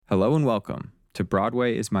Hello and welcome to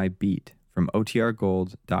Broadway is My Beat from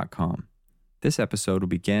OTRGold.com. This episode will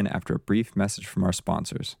begin after a brief message from our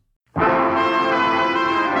sponsors. Broadway's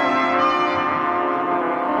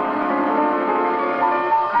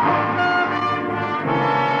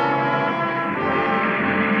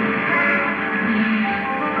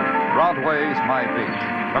My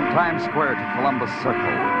Beat. From Times Square to Columbus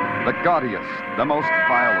Circle. The gaudiest, the most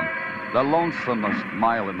violent, the lonesomest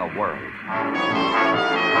mile in the world.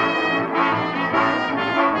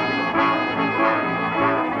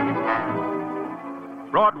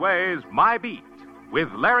 Broadway's My Beat,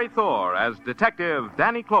 with Larry Thor as Detective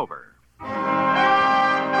Danny Clover.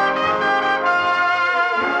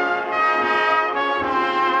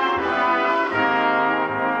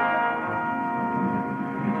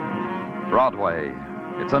 Broadway.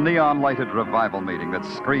 It's a neon-lighted revival meeting that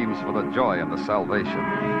screams for the joy and the salvation.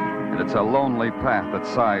 And it's a lonely path that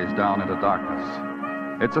sighs down into darkness.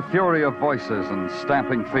 It's a fury of voices and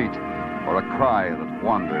stamping feet, or a cry that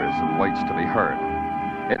wanders and waits to be heard.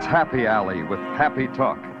 It's Happy Alley with happy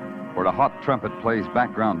talk, where a hot trumpet plays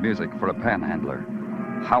background music for a panhandler.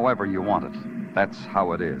 However you want it, that's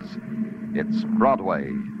how it is. It's Broadway,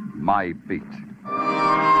 My Beat.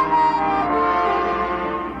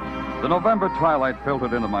 The November twilight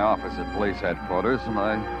filtered into my office at police headquarters, and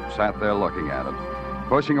I sat there looking at it,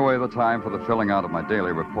 pushing away the time for the filling out of my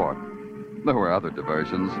daily report. There were other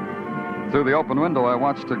diversions. Through the open window, I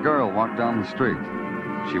watched a girl walk down the street.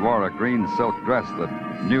 She wore a green silk dress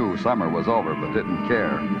that knew summer was over but didn't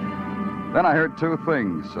care. Then I heard two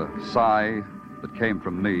things, a sigh that came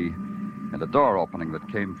from me and a door opening that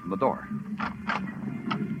came from the door.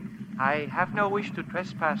 I have no wish to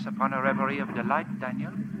trespass upon a reverie of delight,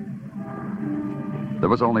 Daniel. There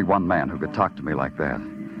was only one man who could talk to me like that.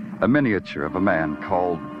 A miniature of a man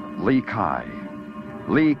called Lee Kai.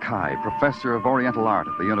 Lee Kai, professor of Oriental art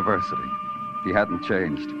at the university. He hadn't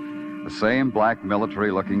changed. The same black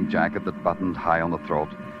military-looking jacket that buttoned high on the throat.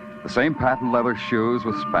 The same patent leather shoes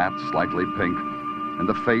with spats slightly pink. And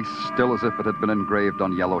the face still as if it had been engraved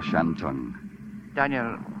on yellow shantung.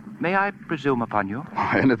 Daniel, may I presume upon you?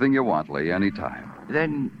 Anything you want, Lee, any time.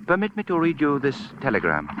 Then permit me to read you this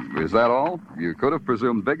telegram. Is that all? You could have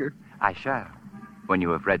presumed bigger. I shall, when you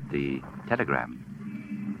have read the telegram.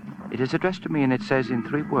 It is addressed to me, and it says in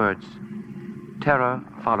 3 words, "Terror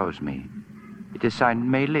follows me." It is signed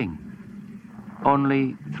Mei Ling.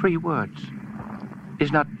 Only 3 words.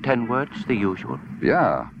 Is not 10 words the usual?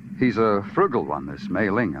 Yeah, he's a frugal one, this Mei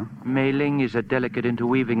Ling, huh? Mei Ling is a delicate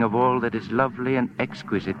interweaving of all that is lovely and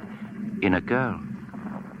exquisite in a girl.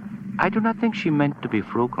 I do not think she meant to be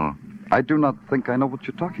frugal. I do not think I know what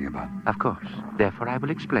you're talking about. Of course. Therefore, I will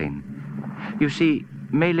explain. You see,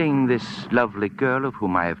 Mei Ling, this lovely girl of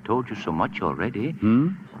whom I have told you so much already,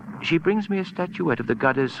 she brings me a statuette of the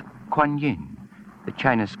goddess Kuan Yin, the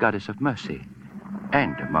Chinese goddess of mercy.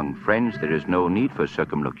 And among friends, there is no need for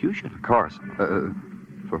circumlocution. Of course.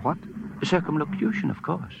 For what? Circumlocution, of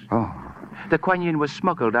course. Oh. The Kuan Yin was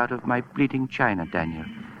smuggled out of my bleeding China, Daniel.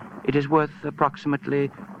 It is worth approximately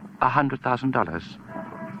 $100,000.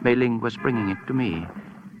 Mei Ling was bringing it to me.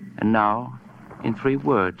 And now, in 3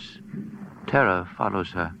 words, terror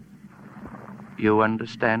follows her. You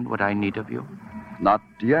understand what I need of you? Not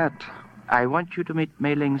yet. I want you to meet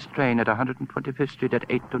Mei Ling's train at 125th Street at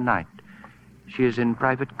 8 tonight. She is in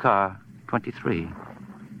private car 23.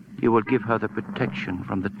 You will give her the protection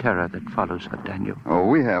from the terror that follows her, Daniel. Oh,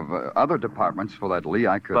 we have other departments for that, Lee.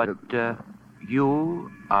 I could... But you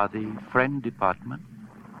are the friend department.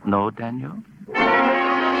 No, Daniel?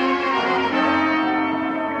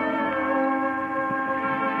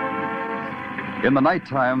 In the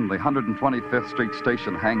nighttime, the 125th Street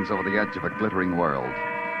station hangs over the edge of a glittering world.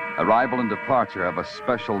 Arrival and departure have a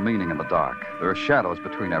special meaning in the dark. There are shadows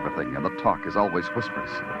between everything, and the talk is always whispers.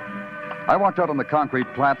 I walked out on the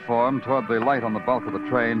concrete platform toward the light on the bulk of the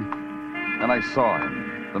train, and I saw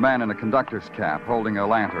him, the man in a conductor's cap, holding a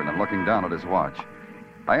lantern and looking down at his watch.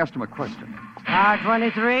 I asked him a question.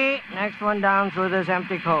 23, next one down through this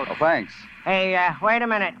empty coach. Oh, thanks. Hey, wait a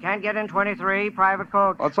minute. Can't get in 23, private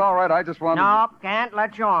coach. Well, it's all right. I just wanted... Nope, can't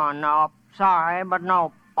let you on. Nope. Sorry, but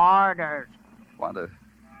nope. Orders. Want to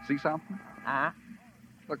see something? Huh?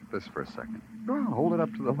 Look at this for a second. Go on, hold it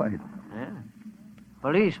up to the light. Yeah.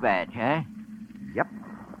 Police badge, huh? Yep.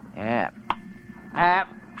 Yeah.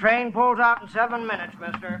 Train pulls out in 7 minutes,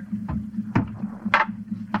 mister.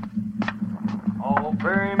 Oh,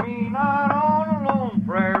 bury me not on a lone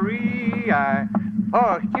prairie.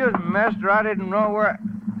 Oh, excuse me, mister. I didn't know where...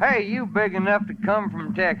 Hey, you big enough to come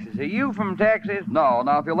from Texas. Are you from Texas? No,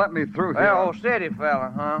 now, if you'll let me through here... Well, city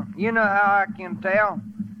fella, huh? You know how I can tell?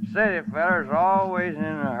 city fellers are always in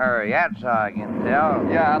a hurry. That's how I can tell.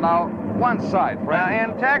 Yeah, now, one side, Now,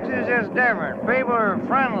 friend. in Texas, it's different. People are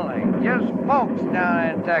friendly. Just folks down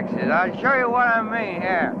in Texas. I'll show you what I mean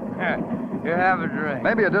here. You have a drink.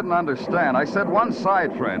 Maybe you didn't understand. I said one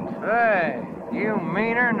side, friend. Hey, you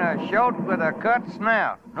meaner than a shote with a cut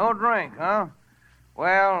snout. No drink, huh?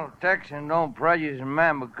 Well, Texan don't prejudice a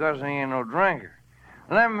man because he ain't no drinker.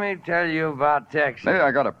 Let me tell you about Texas. Hey,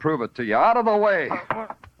 I gotta prove it to you. Out of the way.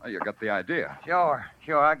 Oh, you got the idea. Sure,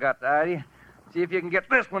 I got the idea. See if you can get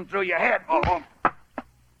this one through your head. Oh.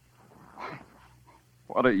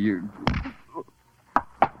 What are you...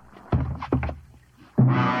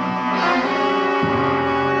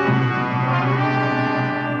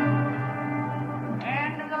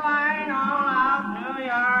 End of the line, all out. New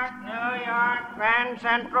York, Grand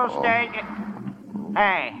Central Station.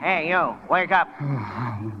 Hey, you, wake up.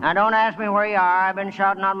 Now, don't ask me where you are. I've been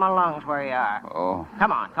shouting out my lungs where you are. Oh.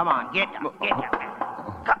 Come on, get up.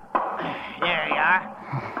 There you are.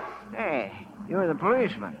 Hey, you're the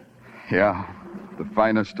policeman. Yeah, the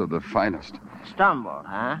finest of the finest. Stumbled,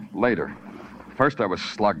 huh? Later. First I was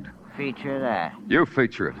slugged. Feature that. You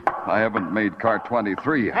feature it. I haven't made car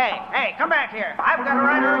 23 yet. Hey, come back here. I've got to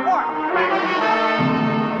write a report.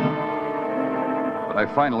 But I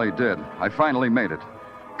finally did. I finally made it.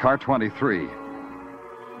 Car 23.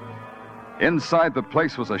 Inside the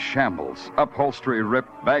place was a shambles. Upholstery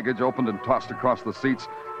ripped, baggage opened and tossed across the seats,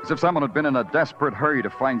 as if someone had been in a desperate hurry to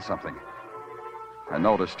find something. I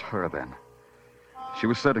noticed her then. She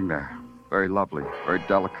was sitting there, very lovely, very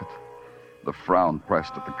delicate, the frown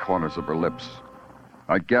pressed at the corners of her lips.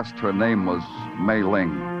 I guessed her name was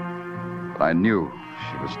Ling, but I knew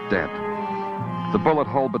she was dead. The bullet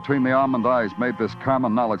hole between the almond eyes made this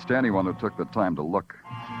common knowledge to anyone who took the time to look.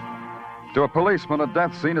 To a policeman, a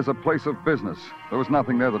death scene is a place of business. There was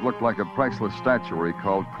nothing there that looked like a priceless statuary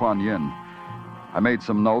called Kuan Yin. I made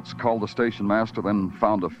some notes, called the station master, then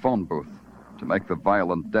found a phone booth to make the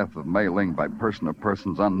violent death of Ling by person or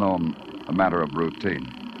persons unknown a matter of routine.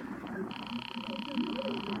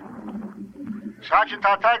 Sergeant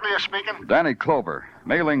Tartaglia speaking. Danny Clover.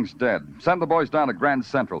 Ling's dead. Send the boys down to Grand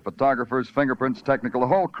Central. Photographers, fingerprints, technical, the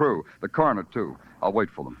whole crew. The coroner, too. I'll wait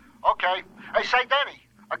for them. Okay. Hey, say, Danny,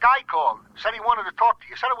 a guy called. Said he wanted to talk to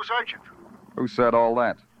you. Said it was urgent. Who said all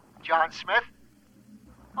that? John Smith?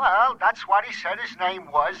 Well, that's what he said his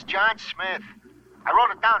name was, John Smith. I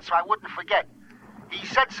wrote it down so I wouldn't forget. He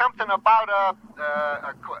said something about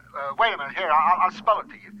wait a minute, here, I'll spell it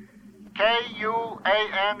to you. Kuanyi.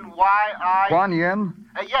 Kuan Yin?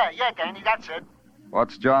 Yeah, Danny, that's it.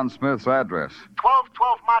 What's John Smith's address?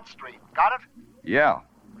 1212 Mott Street. Got it? Yeah.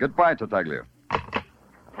 Goodbye, Tartaglia.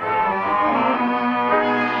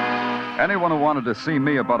 Anyone who wanted to see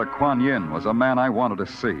me about a Kuan Yin was a man I wanted to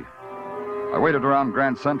see. I waited around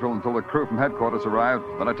Grand Central until the crew from headquarters arrived.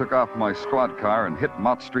 Then I took off my squad car and hit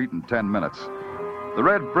Mott Street in 10 minutes. The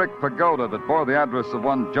red brick pagoda that bore the address of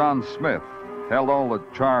one John Smith held all the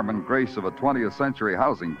charm and grace of a 20th century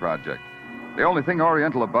housing project. The only thing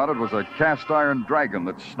oriental about it was a cast-iron dragon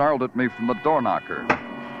that snarled at me from the door knocker.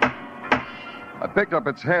 I picked up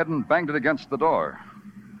its head and banged it against the door.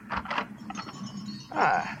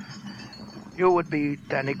 You would be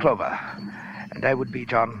Danny Clover, and I would be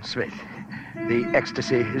John Smith. The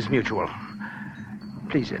ecstasy is mutual.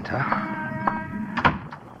 Please enter.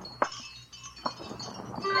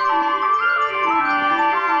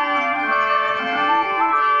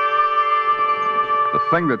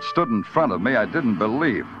 The thing that stood in front of me I didn't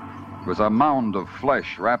believe. It was a mound of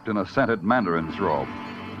flesh wrapped in a scented mandarin's robe.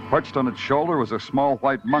 Perched on its shoulder was a small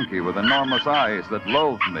white monkey with enormous eyes that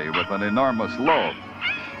loathed me with an enormous loathe.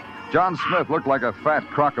 John Smith looked like a fat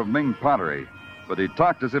crock of Ming pottery, but he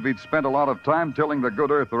talked as if he'd spent a lot of time tilling the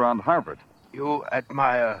good earth around Harvard. You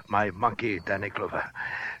admire my monkey, Danny Clover.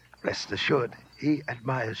 Rest assured, he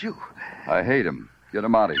admires you. I hate him. Get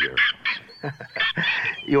him out of here.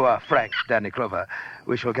 You are frank, Danny Clover.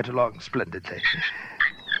 We shall get along splendidly.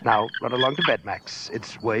 Now, run along to bed, Max.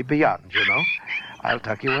 It's way beyond, you know. I'll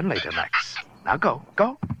tuck you in later, Max. Now go.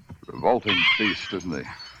 Revolting beast, isn't he?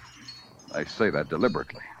 I say that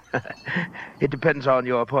deliberately. It depends on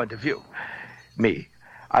your point of view. Me,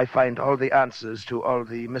 I find all the answers to all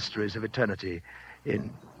the mysteries of eternity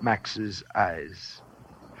in Max's eyes.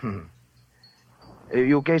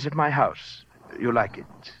 You gaze at my house. You like it?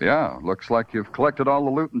 Yeah, looks like you've collected all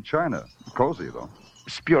the loot in China. Cozy, though.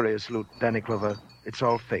 Spurious loot, Danny Clover. It's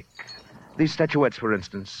all fake. These statuettes, for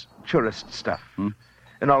instance, tourist stuff.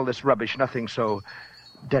 And all this rubbish, nothing so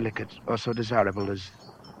delicate or so desirable as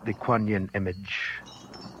the Kuan Yin image,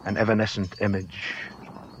 an evanescent image,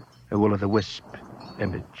 a will-o'-the-wisp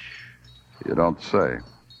image. You don't say.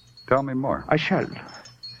 Tell me more. I shall.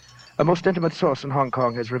 A most intimate source in Hong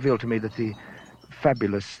Kong has revealed to me that the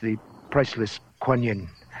fabulous, the priceless Kuan Yin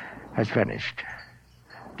has vanished.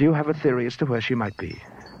 Do you have a theory as to where she might be?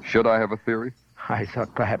 Should I have a theory? I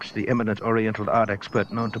thought perhaps the eminent Oriental art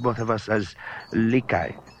expert known to both of us as Li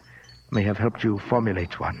Kai may have helped you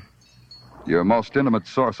formulate one. Your most intimate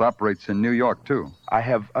source operates in New York, too. I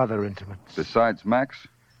have other intimates. Besides Max?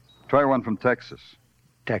 Try one from Texas.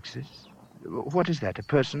 Texas? What is that, a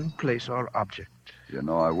person, place, or object? You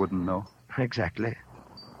know I wouldn't know. Exactly.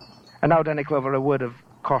 And now, Danny Clover, a word of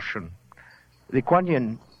caution. The Kuan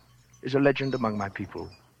Yin is a legend among my people,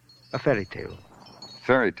 a fairy tale.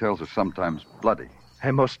 Fairy tales are sometimes bloody.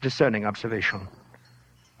 A most discerning observation.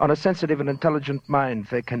 On a sensitive and intelligent mind,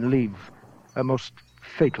 they can leave a most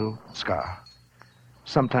fatal scar.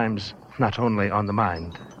 Sometimes not only on the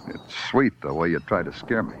mind. It's sweet the way you try to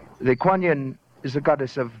scare me. The Kuan Yin is a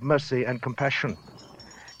goddess of mercy and compassion.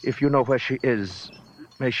 If you know where she is,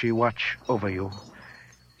 may she watch over you.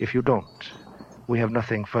 If you don't, we have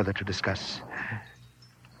nothing further to discuss.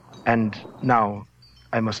 And now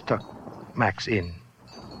I must tuck Max in.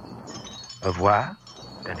 Au revoir,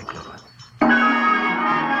 Danny Clover.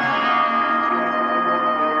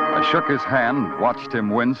 I shook his hand, watched him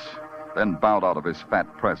wince, then bowed out of his fat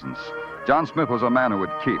presence. John Smith was a man who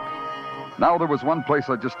would keep. Now there was one place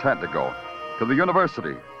I just had to go, to the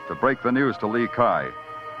university, to break the news to Li Kai.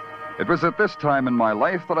 It was at this time in my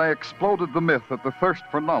life that I exploded the myth that the thirst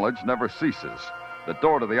for knowledge never ceases. The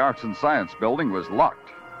door to the Arts and Science building was locked.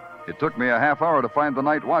 It took me a half hour to find the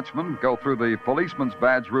night watchman, go through the policeman's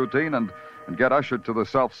badge routine, and get ushered to the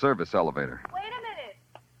self-service elevator. Wait a minute.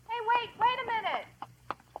 Hey, wait a minute.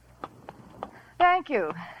 Thank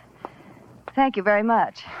you. Thank you very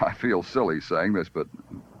much. I feel silly saying this, but...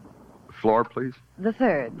 Floor, please? The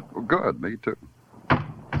third. Oh, good, me too.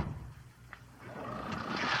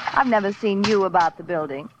 I've never seen you about the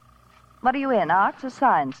building. What are you in, arts or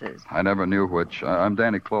sciences? I never knew which. I'm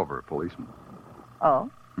Danny Clover, a policeman.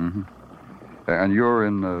 Oh? Mm-hmm. And you're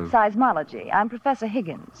in... Seismology. I'm Professor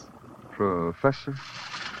Higgins. Professor?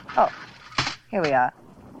 Oh, here we are.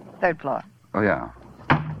 Third floor. Oh, yeah.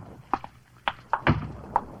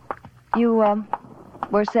 You,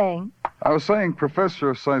 were saying? I was saying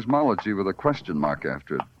Professor of Seismology with a question mark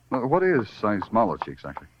after it. What is seismology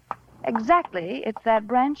exactly? Exactly. It's that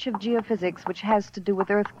branch of geophysics which has to do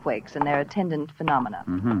with earthquakes and their attendant phenomena.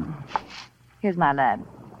 Mm-hmm. Here's my lab.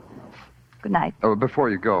 Good night. Oh, before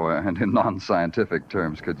you go, and in non-scientific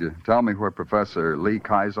terms, could you tell me where Professor Li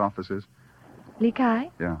Kai's office is? Li Kai?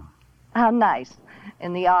 Yeah. How nice.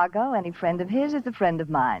 In the Argo, any friend of his is a friend of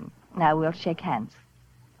mine. Now we'll shake hands.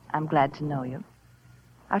 I'm glad to know you.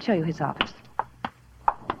 I'll show you his office.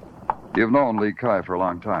 You've known Li Kai for a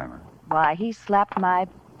long time. Why, he slapped my...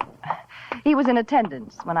 He was in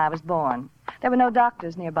attendance when I was born. There were no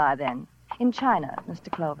doctors nearby then. In China,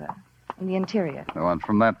 Mr. Clover. In the interior. Oh, and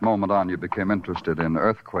from that moment on, you became interested in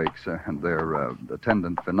earthquakes and their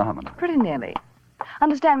attendant phenomena. Pretty nearly.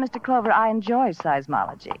 Understand, Mr. Clover, I enjoy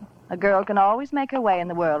seismology. A girl can always make her way in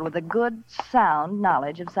the world with a good, sound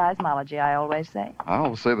knowledge of seismology, I always say.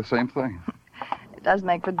 I'll say the same thing. It does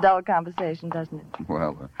make for dull conversation, doesn't it?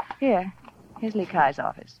 Well, Here's Li Kai's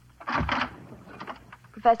office.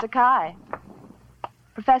 Professor Kai.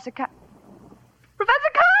 Professor Kai. Professor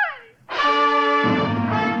Kai!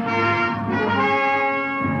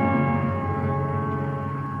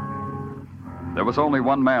 there was only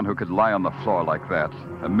one man who could lie on the floor like that,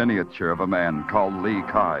 a miniature of a man called Li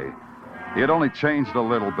Kai. He had only changed a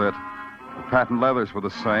little bit. The patent leathers were the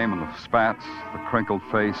same, and the spats, the crinkled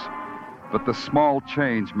face. But the small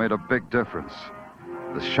change made a big difference.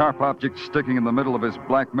 The sharp object sticking in the middle of his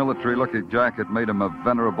black military-looking jacket made him a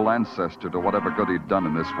venerable ancestor to whatever good he'd done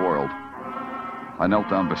in this world. I knelt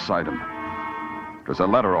down beside him. It was a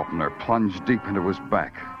letter opener plunged deep into his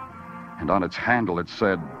back. And on its handle it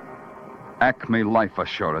said, Acme Life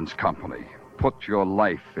Assurance Company. Put your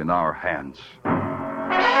life in our hands.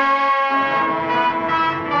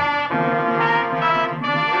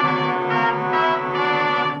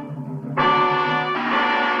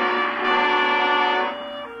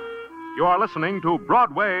 You are listening to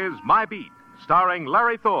Broadway's My Beat, starring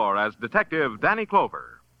Larry Thor as Detective Danny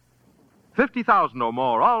Clover. 50,000 or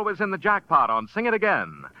more, always in the jackpot on Sing It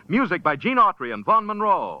Again. Music by Gene Autry and Vaughn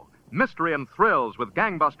Monroe. Mystery and thrills with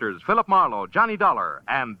gangbusters Philip Marlowe, Johnny Dollar,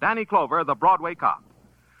 and Danny Clover, the Broadway cop.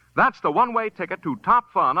 That's the one-way ticket to top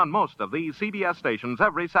fun on most of these CBS stations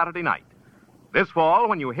every Saturday night. This fall,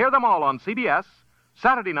 when you hear them all on CBS,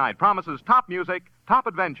 Saturday night promises top music, top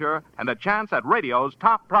adventure, and a chance at radio's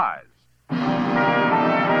top prize.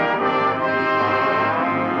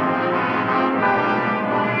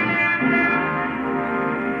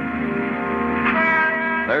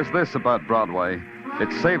 There's this about Broadway. It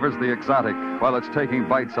savors the exotic while it's taking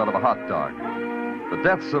bites out of a hot dog. The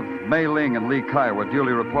deaths of Mei Ling and Li Kai were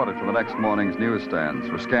duly reported for the next morning's newsstands,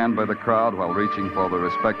 were scanned by the crowd while reaching for their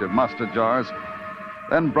respective mustard jars.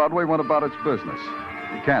 Then Broadway went about its business.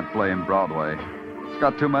 You can't blame Broadway. It's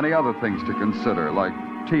got too many other things to consider, like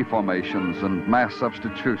T formations and mass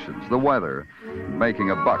substitutions, the weather,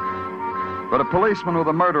 making a buck. But a policeman with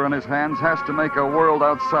a murder in his hands has to make a world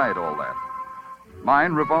outside all that.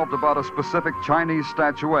 Mine revolved about a specific Chinese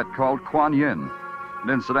statuette called Kuan Yin,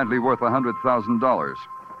 and incidentally worth $100,000.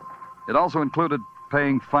 It also included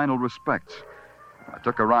paying final respects. I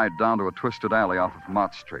took a ride down to a twisted alley off of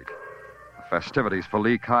Mott Street. The festivities for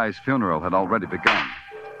Li Kai's funeral had already begun.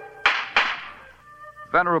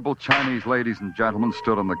 Venerable Chinese ladies and gentlemen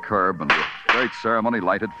stood on the curb and with great ceremony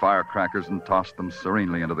lighted firecrackers and tossed them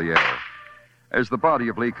serenely into the air. As the body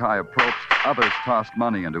of Li Kai approached, others tossed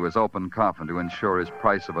money into his open coffin to ensure his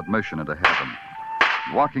price of admission into heaven.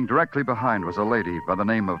 Walking directly behind was a lady by the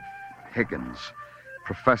name of Higgins,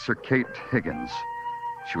 Professor Kate Higgins.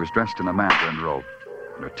 She was dressed in a mandarin robe,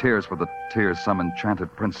 and her tears were the tears some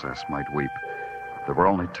enchanted princess might weep. There were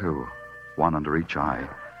only two, one under each eye,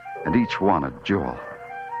 and each one a jewel.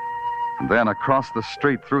 And then across the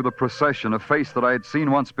street through the procession, a face that I had seen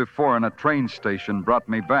once before in a train station brought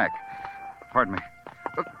me back. Pardon me.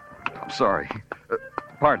 I'm sorry.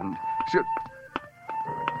 Pardon.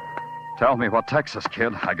 Tell me what Texas,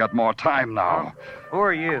 kid. I got more time now. Who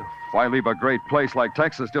are you? Why leave a great place like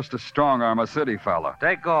Texas just to strong-arm a city fella?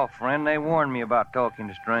 Take off, friend. They warned me about talking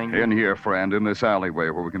to strangers. In here, friend, in this alleyway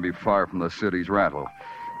where we can be far from the city's rattle.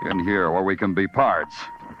 In here where we can be pards.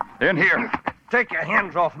 In here. Take your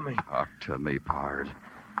hands off of me. Talk to me, pard.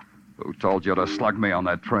 Who told you to slug me on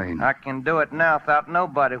that train? I can do it now without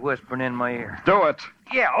nobody whispering in my ear. Do it.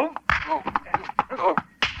 Yeah.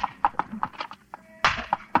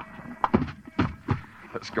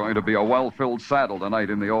 It's going to be a well-filled saddle tonight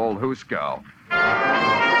in the old Hooskow.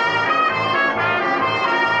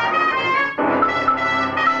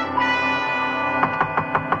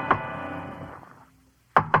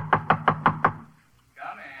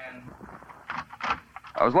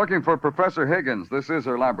 I was looking for Professor Higgins. This is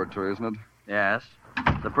her laboratory, isn't it? Yes.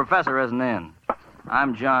 The professor isn't in.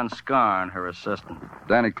 I'm John Scarn, her assistant.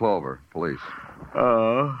 Danny Clover, police.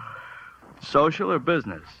 Social or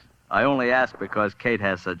business? I only ask because Kate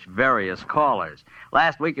has such various callers.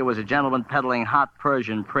 Last week it was a gentleman peddling hot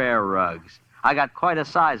Persian prayer rugs. I got quite a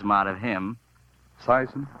seism out of him.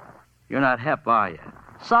 Seism? You're not hep, are you?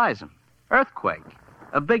 Seism. Earthquake.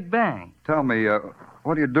 A big bang. Tell me,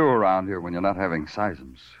 what do you do around here when you're not having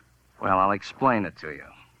seisms? Well, I'll explain it to you.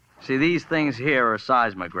 See, these things here are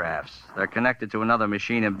seismographs. They're connected to another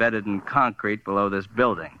machine embedded in concrete below this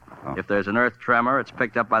building. Oh. If there's an earth tremor, it's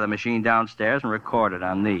picked up by the machine downstairs and recorded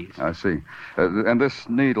on these. I see. And this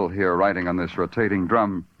needle here, writing on this rotating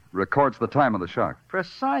drum, records the time of the shock.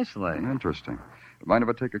 Precisely. Interesting. Mind if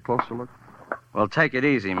I take a closer look? Well, take it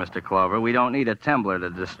easy, Mr. Clover. We don't need a tumbler to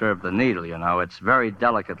disturb the needle, you know. It's very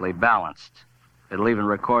delicately balanced. It'll even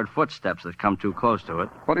record footsteps that come too close to it.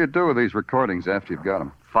 What do you do with these recordings after you've got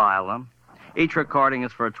them? File them. Each recording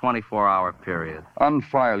is for a 24-hour period.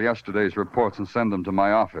 Unfile yesterday's reports and send them to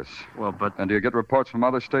my office. Well, but... And do you get reports from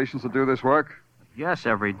other stations that do this work? Yes,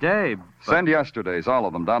 every day, but... Send yesterday's, all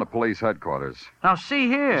of them, down to police headquarters. Now, see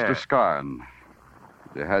here. Mr. Scarn,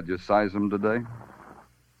 you had your seism today?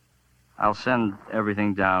 I'll send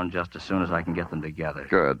everything down just as soon as I can get them together.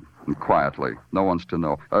 Good. And quietly. No one's to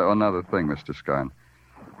know. Another thing, Mr. Scarn.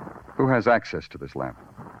 Who has access to this lab?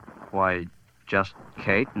 Why, just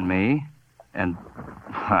Kate and me. And,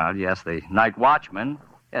 well, yes, the night watchman.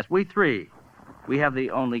 Yes, we three. We have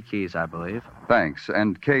the only keys, I believe. Thanks.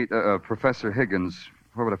 And Kate, Professor Higgins,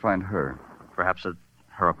 where would I find her? Perhaps at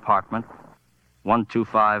her apartment.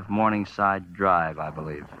 125 Morningside Drive, I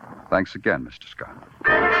believe. Thanks again, Mr. Scott.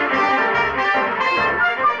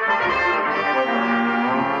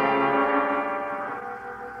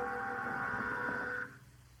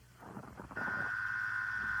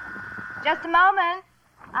 Just a moment.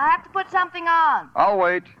 I have to put something on. I'll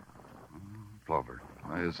wait. Clover,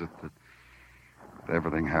 why is it that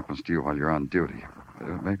everything happens to you while you're on duty?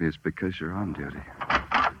 Maybe it's because you're on duty.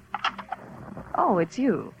 Oh, it's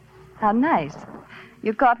you. How nice.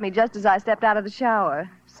 You caught me just as I stepped out of the shower,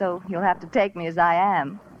 so you'll have to take me as I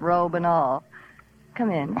am, robe and all.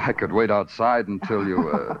 Come in. I could wait outside until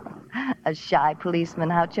you, A shy policeman,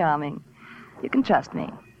 how charming. You can trust me.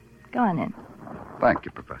 Go on in. Thank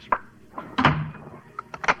you, Professor.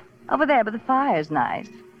 Over there, but the fire's nice.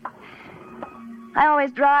 I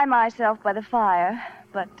always dry myself by the fire,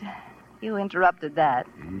 but you interrupted that.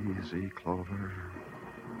 Easy, Clover.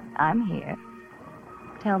 I'm here.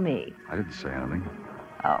 Tell me. I didn't say anything.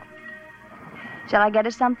 Oh. Shall I get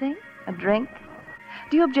us something? A drink?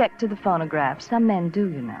 Do you object to the phonograph? Some men do,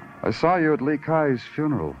 you know. I saw you at Lee Kai's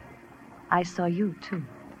funeral. I saw you, too.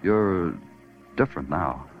 You're different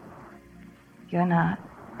now. You're not.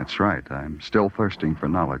 That's right. I'm still thirsting for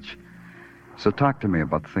knowledge. So talk to me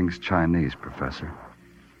about things Chinese, Professor.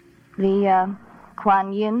 The,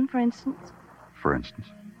 Kuan Yin, for instance? For instance?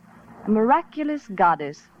 A miraculous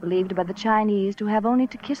goddess believed by the Chinese to have only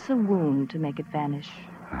to kiss a wound to make it vanish.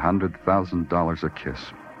 $100,000 a kiss.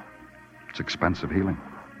 It's expensive healing.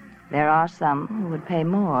 There are some who would pay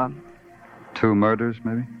more. 2 murders,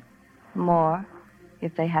 maybe? More,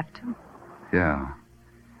 if they have to. Yeah.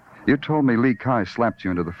 You told me Lee Kai slapped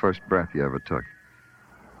you into the first breath you ever took.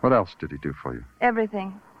 What else did he do for you?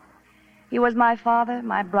 Everything. He was my father,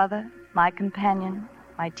 my brother, my companion,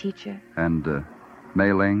 my teacher. And,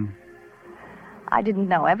 Mei Ling? I didn't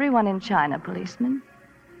know everyone in China, policeman.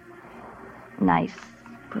 Nice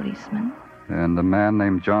policeman. And a man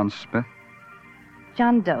named John Smith?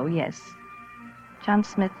 John Doe, yes. John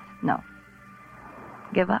Smith, no.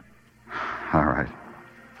 Give up? All right.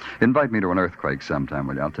 Invite me to an earthquake sometime,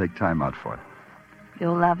 will you? I'll take time out for it.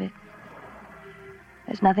 You'll love it.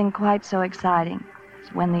 There's nothing quite so exciting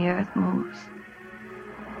as when the earth moves.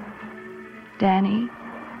 Danny?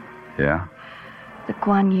 Yeah? The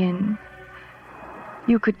Kuan Yin.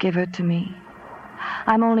 You could give her to me.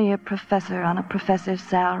 I'm only a professor on a professor's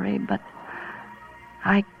salary, but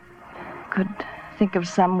I could think of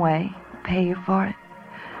some way to pay you for it.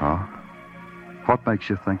 Oh? What makes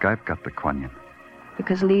you think I've got the Kuan Yin?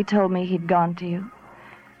 Because Lee told me he'd gone to you.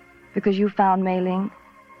 Because you found Mei Ling.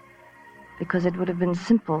 Because it would have been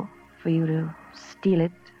simple for you to steal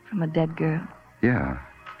it from a dead girl. Yeah,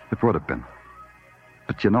 it would have been.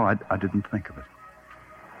 But you know, I didn't think of it.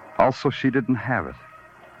 Also, she didn't have it.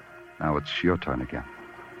 Now it's your turn again.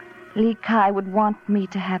 Lee Kai would want me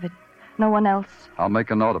to have it. No one else. I'll make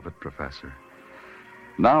a note of it, Professor.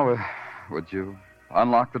 Now, would you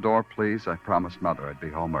unlock the door, please? I promised Mother I'd be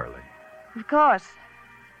home early. Of course.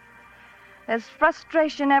 There's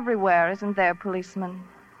frustration everywhere, isn't there, policeman?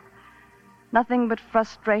 Nothing but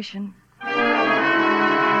frustration. I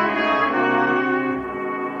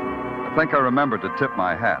think I remembered to tip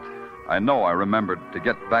my hat. I know I remembered to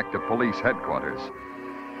get back to police headquarters.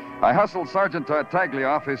 I hustled Sergeant Tartaglia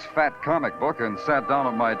off his fat comic book and sat down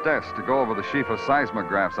at my desk to go over the sheaf of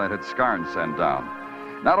seismographs I had Scarn send down.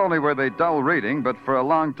 Not only were they dull reading, but for a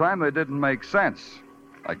long time they didn't make sense.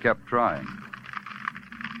 I kept trying.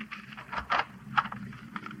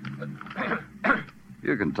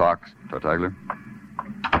 You can talk, Tartaglia.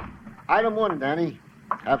 Item 1, Danny.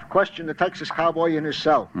 I've questioned the Texas cowboy in his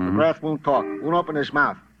cell. Mm-hmm. McGrath won't talk, won't open his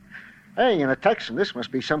mouth. Hey, in a Texan, this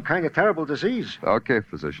must be some kind of terrible disease. Okay,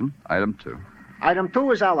 physician. Item 2. Item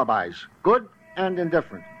 2 is alibis, good and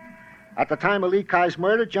indifferent. At the time of Lee Kai's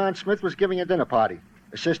murder, John Smith was giving a dinner party.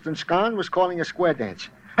 Assistant Scarn was calling a square dance.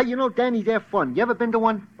 Hey, you know, Danny, they're fun. You ever been to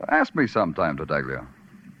one? Ask me sometime, Tartaglia.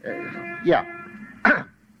 Yeah.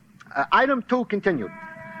 Item 2 continued.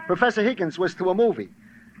 Professor Higgins was to a movie.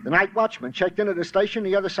 The night watchman checked in at a station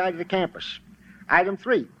the other side of the campus. Item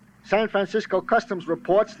 3. San Francisco Customs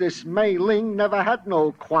reports this Mei Ling never had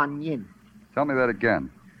no Kuan Yin. Tell me that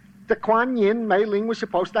again. The Kuan Yin Mei Ling was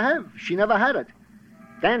supposed to have. She never had it.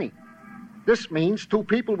 Danny, this means 2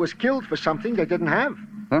 people was killed for something they didn't have.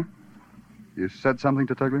 Huh? You said something,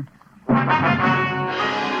 Tartaglia?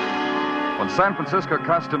 When San Francisco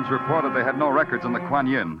Customs reported they had no records on the Kuan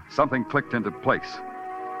Yin, something clicked into place.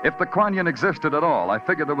 If the Kuan Yin existed at all, I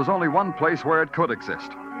figured there was only one place where it could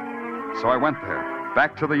exist. So I went there,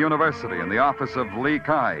 back to the university in the office of Lee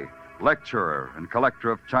Kai, lecturer and collector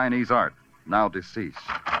of Chinese art, now deceased.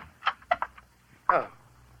 Oh,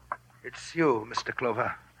 it's you, Mr.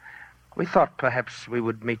 Clover. We thought perhaps we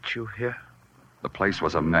would meet you here. The place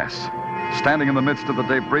was a mess. Standing in the midst of the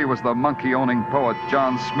debris was the monkey-owning poet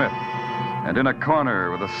John Smith. And in a corner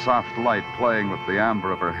with a soft light playing with the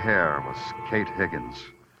amber of her hair was Kate Higgins.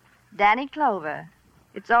 Danny Clover,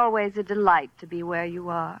 it's always a delight to be where you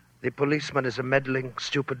are. The policeman is a meddling,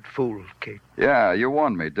 stupid fool, Kate. Yeah, you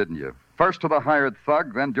warned me, didn't you? First to the hired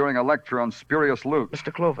thug, then during a lecture on spurious loot.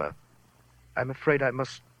 Mr. Clover, I'm afraid I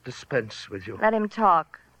must dispense with you. Let him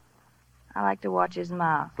talk. I like to watch his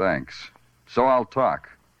mouth. Thanks. So I'll talk.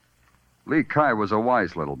 Lee Kai was a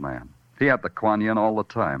wise little man. He had the Kuan Yin all the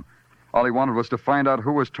time. All he wanted was to find out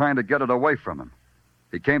who was trying to get it away from him.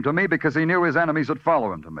 He came to me because he knew his enemies would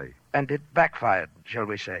follow him to me. And it backfired, shall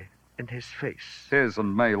we say, in his face. His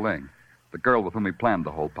and Mei Ling, the girl with whom he planned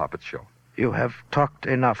the whole puppet show. You have talked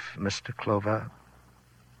enough, Mr. Clover.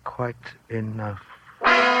 Quite enough.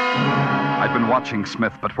 I'd been watching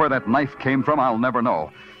Smith, but where that knife came from, I'll never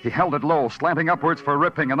know. He held it low, slanting upwards for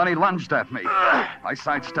ripping, and then he lunged at me. I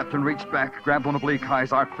sidestepped and reached back, grabbed one of Lee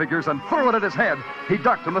Kai's art figures, and threw it at his head. He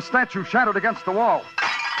ducked, and the statue shattered against the wall.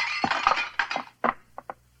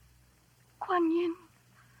 Kuan Yin.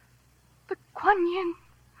 The Kuan Yin.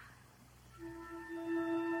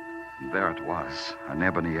 And there it was, an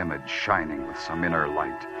ebony image shining with some inner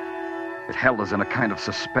light. It held us in a kind of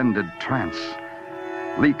suspended trance.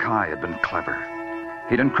 Lee Kai had been clever.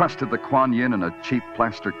 He'd encrusted the Kuan Yin in a cheap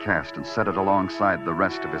plaster cast and set it alongside the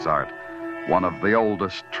rest of his art. One of the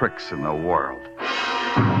oldest tricks in the world.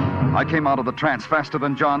 I came out of the trance faster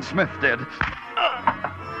than John Smith did.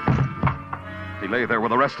 He lay there with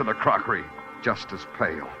the rest of the crockery, just as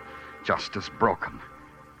pale, just as broken,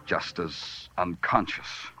 just as unconscious.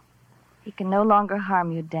 He can no longer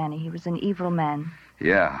harm you, Danny. He was an evil man.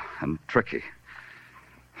 Yeah, and tricky.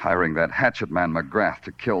 Hiring that hatchet man McGrath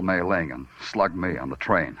to kill Mei Ling and slug me on the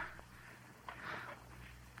train.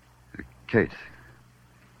 Kate.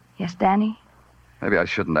 Yes, Danny? Maybe I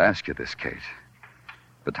shouldn't ask you this, Kate.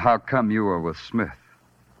 But how come you were with Smith?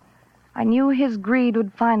 I knew his greed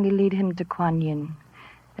would finally lead him to Kuan Yin,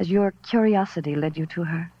 as your curiosity led you to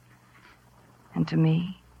her. And to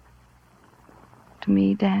me. To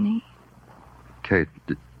me, Danny. Kate,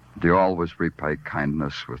 do you always repay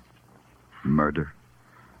kindness with murder?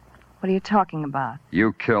 What are you talking about?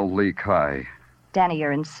 You killed Lee Kai. Danny,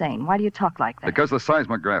 you're insane. Why do you talk like that? Because the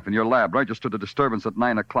seismograph in your lab registered a disturbance at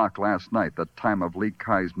 9 o'clock last night, the time of Lee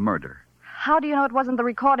Kai's murder. How do you know it wasn't the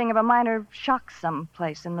recording of a minor shock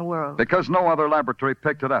someplace in the world? Because no other laboratory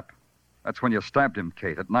picked it up. That's when you stabbed him,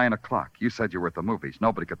 Kate, at 9 o'clock. You said you were at the movies.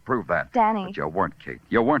 Nobody could prove that. Danny. But you weren't, Kate.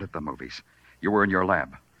 You weren't at the movies. You were in your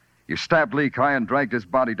lab. You stabbed Lee Kai and dragged his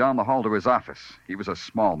body down the hall to his office. He was a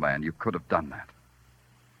small man. You could have done that.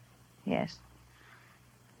 Yes.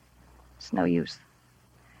 It's no use.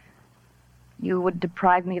 You would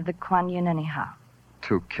deprive me of the Kuan Yin anyhow.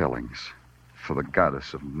 2 killings for the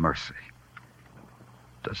goddess of mercy.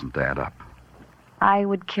 Doesn't add up. I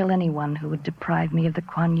would kill anyone who would deprive me of the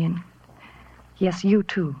Kuan Yin. Yes, you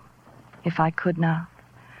too, if I could now.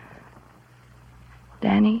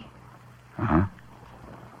 Danny? Uh-huh.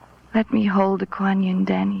 Let me hold the Kuan Yin,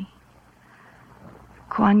 Danny.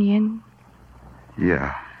 Kuan Yin?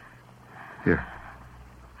 Yeah. Here.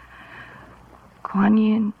 Kuan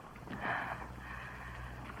Yin.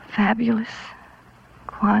 Fabulous.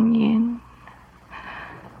 Kuan Yin.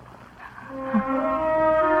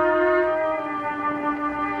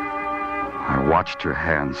 I watched her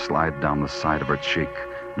hand slide down the side of her cheek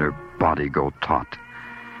and her body go taut.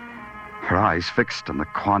 Her eyes fixed and the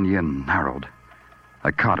Kuan Yin narrowed. I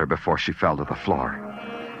caught her before she fell to the floor.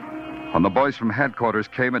 When the boys from headquarters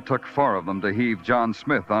came, it took 4 of them to heave John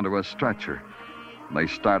Smith onto a stretcher. They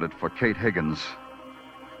started for Kate Higgins.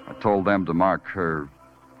 I told them to mark her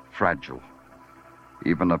fragile.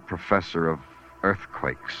 Even a professor of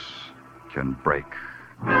earthquakes can break.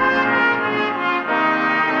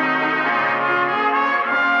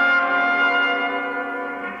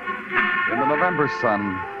 In the November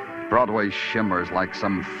sun, Broadway shimmers like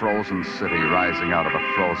some frozen city rising out of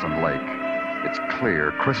a frozen lake. It's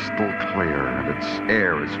clear, crystal clear, and its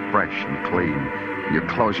air is fresh and clean. You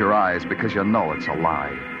close your eyes because you know it's a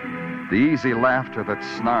lie. The easy laughter that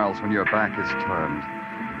snarls when your back is turned.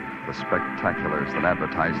 The spectaculars that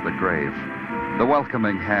advertise the grave. The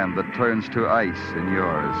welcoming hand that turns to ice in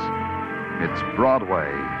yours. It's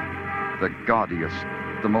Broadway, the gaudiest,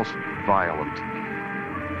 the most violent,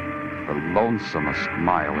 the lonesomest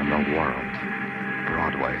mile in the world.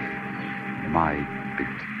 Broadway, my beat.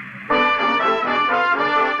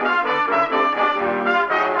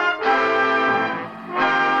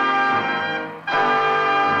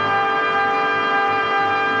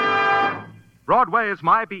 Broadway is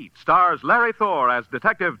My Beat stars Larry Thor as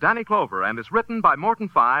Detective Danny Clover and is written by Morton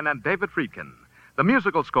Fine and David Friedkin. The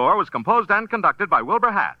musical score was composed and conducted by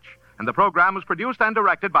Wilbur Hatch, and the program was produced and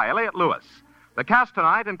directed by Elliott Lewis. The cast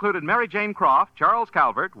tonight included Mary Jane Croft, Charles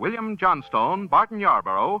Calvert, William Johnstone, Barton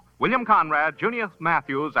Yarborough, William Conrad, Junius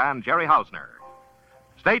Matthews, and Jerry Hausner.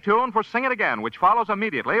 Stay tuned for Sing It Again, which follows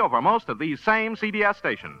immediately over most of these same CBS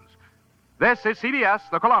stations. This is CBS,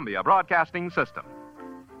 the Columbia Broadcasting System.